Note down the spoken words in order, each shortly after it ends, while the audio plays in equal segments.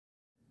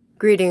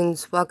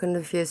Greetings, welcome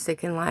to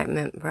Theistic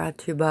Enlightenment, brought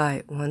to you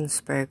by One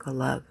Spherical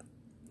Love.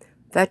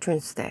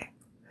 Veterans Day,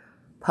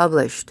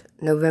 published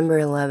November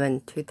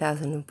 11,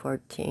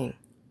 2014.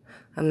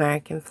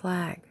 American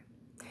flag.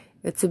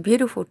 It's a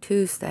beautiful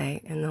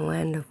Tuesday in the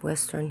land of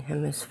Western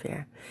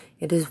Hemisphere.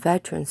 It is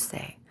Veterans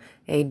Day,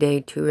 a day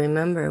to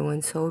remember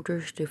when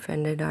soldiers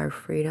defended our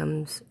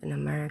freedoms in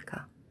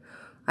America.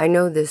 I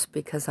know this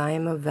because I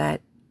am a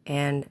vet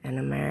and an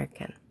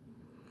American.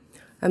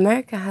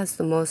 America has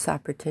the most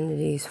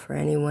opportunities for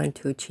anyone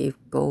to achieve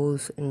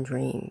goals and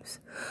dreams.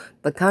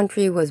 The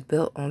country was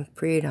built on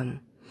freedom.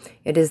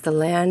 It is the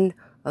land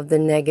of the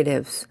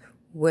negatives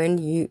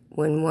when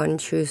one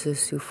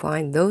chooses to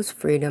find those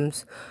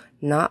freedoms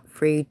not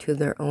free to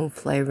their own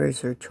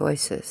flavors or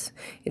choices.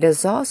 It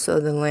is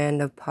also the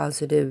land of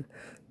positive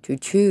to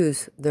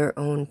choose their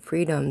own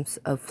freedoms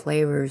of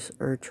flavors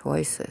or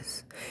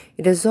choices.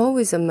 It is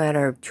always a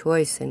matter of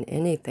choice in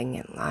anything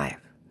in life.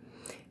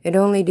 It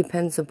only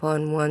depends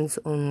upon one's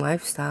own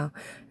lifestyle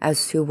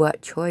as to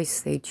what choice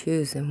they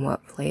choose and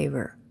what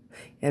flavor,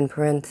 in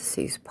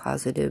parentheses,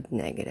 positive,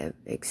 negative,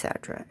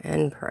 etc.,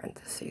 in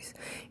parentheses,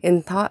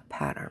 in thought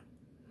pattern.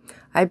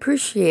 I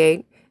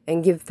appreciate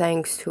and give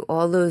thanks to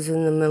all those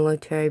in the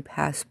military,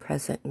 past,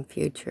 present, and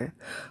future.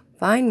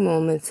 Find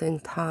moments in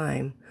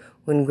time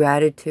when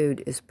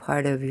gratitude is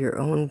part of your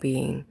own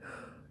being.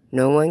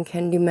 No one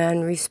can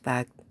demand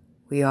respect.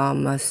 We all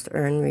must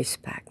earn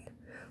respect.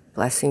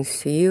 Blessings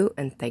to you,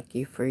 and thank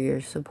you for your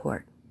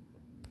support.